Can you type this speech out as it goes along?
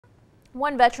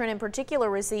One veteran in particular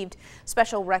received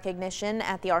special recognition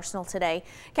at the Arsenal today.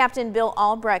 Captain Bill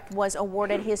Albracht was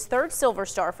awarded his third Silver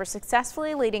Star for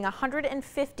successfully leading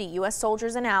 150 U.S.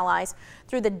 soldiers and allies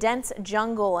through the dense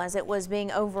jungle as it was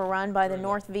being overrun by the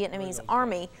North Vietnamese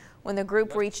Army. When the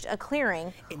group reached a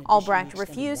clearing, Albracht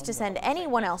refused to send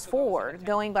anyone else forward,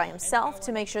 going by himself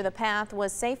to make sure the path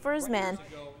was safe for his men.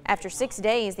 After 6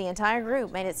 days, the entire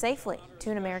group made it safely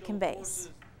to an American base.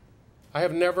 I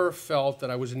have never felt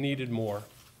that I was needed more,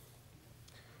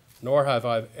 nor have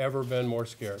I ever been more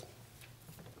scared.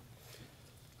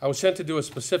 I was sent to do a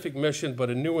specific mission, but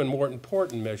a new and more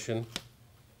important mission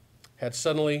had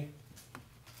suddenly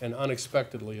and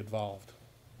unexpectedly evolved.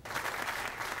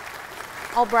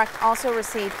 Albracht also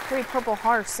received 3 Purple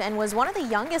Hearts and was one of the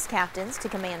youngest captains to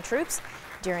command troops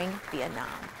during Vietnam.